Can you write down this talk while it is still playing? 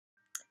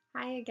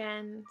Hi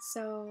again.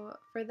 So,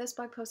 for this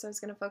blog post, I was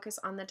going to focus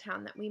on the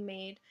town that we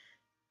made.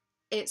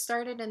 It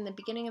started in the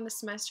beginning of the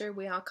semester.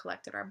 We all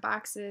collected our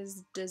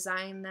boxes,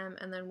 designed them,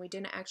 and then we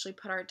didn't actually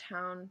put our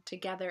town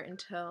together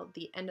until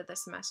the end of the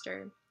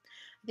semester.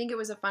 I think it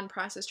was a fun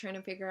process trying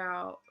to figure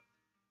out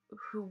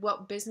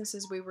what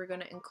businesses we were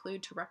going to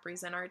include to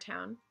represent our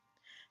town.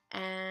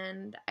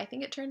 And I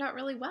think it turned out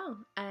really well.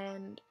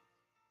 And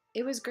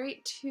it was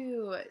great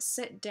to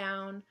sit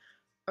down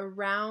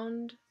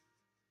around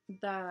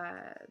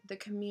the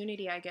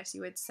community, I guess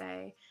you would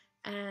say,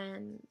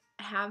 and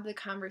have the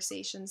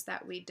conversations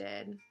that we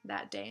did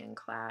that day in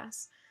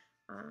class.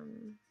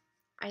 Um,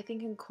 I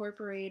think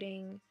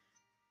incorporating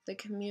the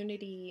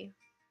community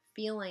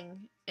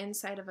feeling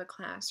inside of a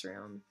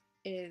classroom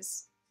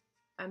is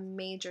a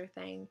major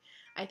thing.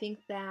 I think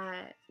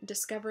that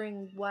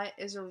discovering what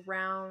is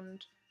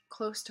around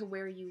close to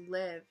where you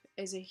live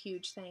is a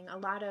huge thing. A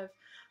lot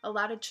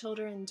of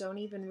children don't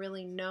even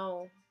really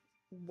know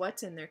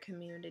what's in their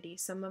community.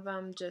 Some of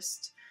them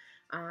just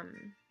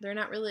they're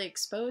not really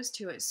exposed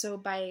to it. So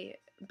by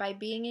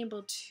being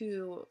able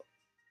to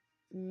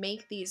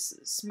make these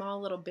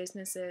small little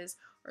businesses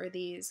or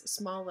these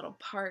small little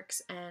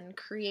parks and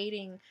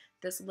creating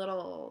this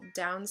little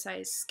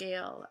downsized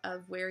scale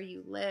of where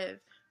you live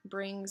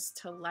brings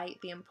to light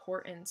the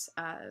importance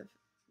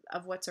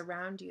of what's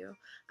around you.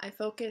 I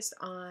focused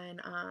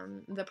on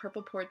the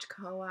Purple Porch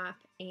Co-op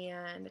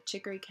and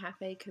Chicory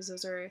Cafe because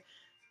those are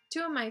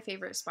two of my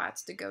favorite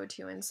spots to go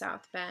to in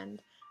South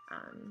Bend.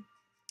 Um,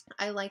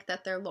 I like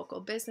that they're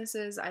local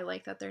businesses. I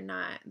like that they're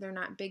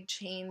not big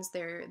chains.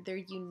 They're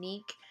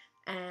unique,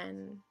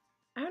 and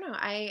I don't know.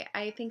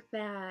 I think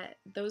that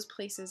those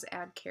places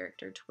add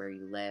character to where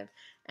you live,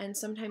 and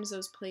sometimes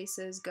those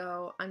places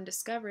go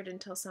undiscovered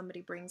until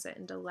somebody brings it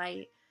into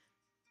light.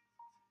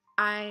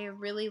 I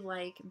really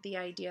like the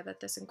idea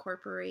that this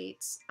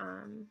incorporates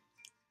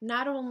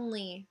not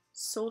only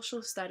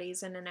social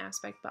studies in an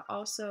aspect, but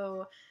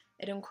also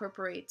it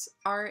incorporates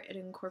art, it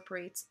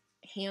incorporates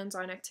hands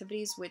on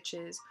activities, which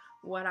is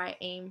what I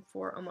aim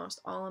for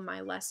almost all of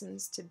my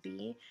lessons to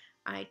be.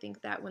 I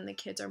think that when the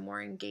kids are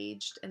more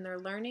engaged in their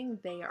learning,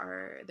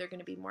 they're going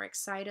to be more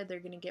excited, they're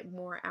going to get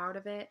more out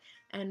of it,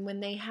 and when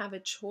they have a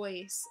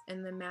choice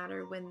in the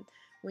matter,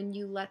 when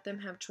you let them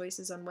have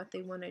choices on what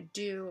they want to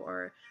do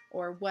or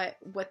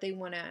what they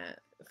want to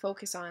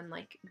focus on,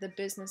 like the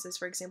businesses,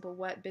 for example,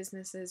 what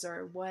businesses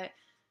or what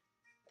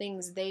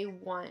things they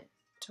want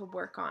to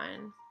work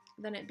on,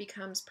 then it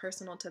becomes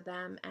personal to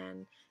them.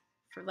 And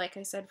for, like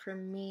I said, for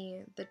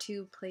me, the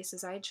two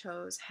places I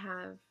chose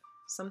have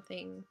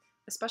something,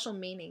 a special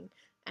meaning.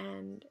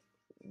 And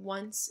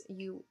once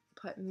you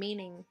put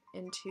meaning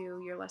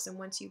into your lesson,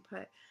 once you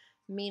put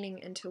meaning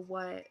into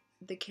what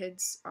the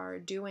kids are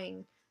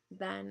doing,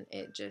 then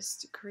it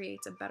just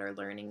creates a better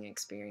learning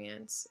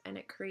experience and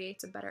it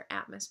creates a better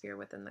atmosphere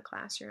within the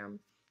classroom.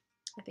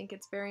 I think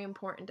it's very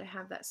important to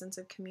have that sense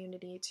of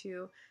community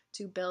to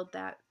build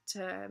that,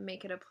 to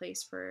make it a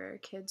place for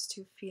kids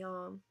to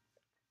feel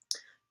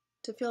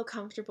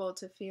comfortable,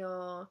 to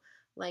feel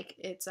like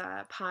it's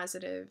a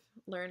positive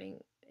learning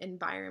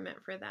environment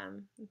for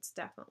them. It's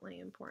definitely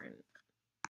important.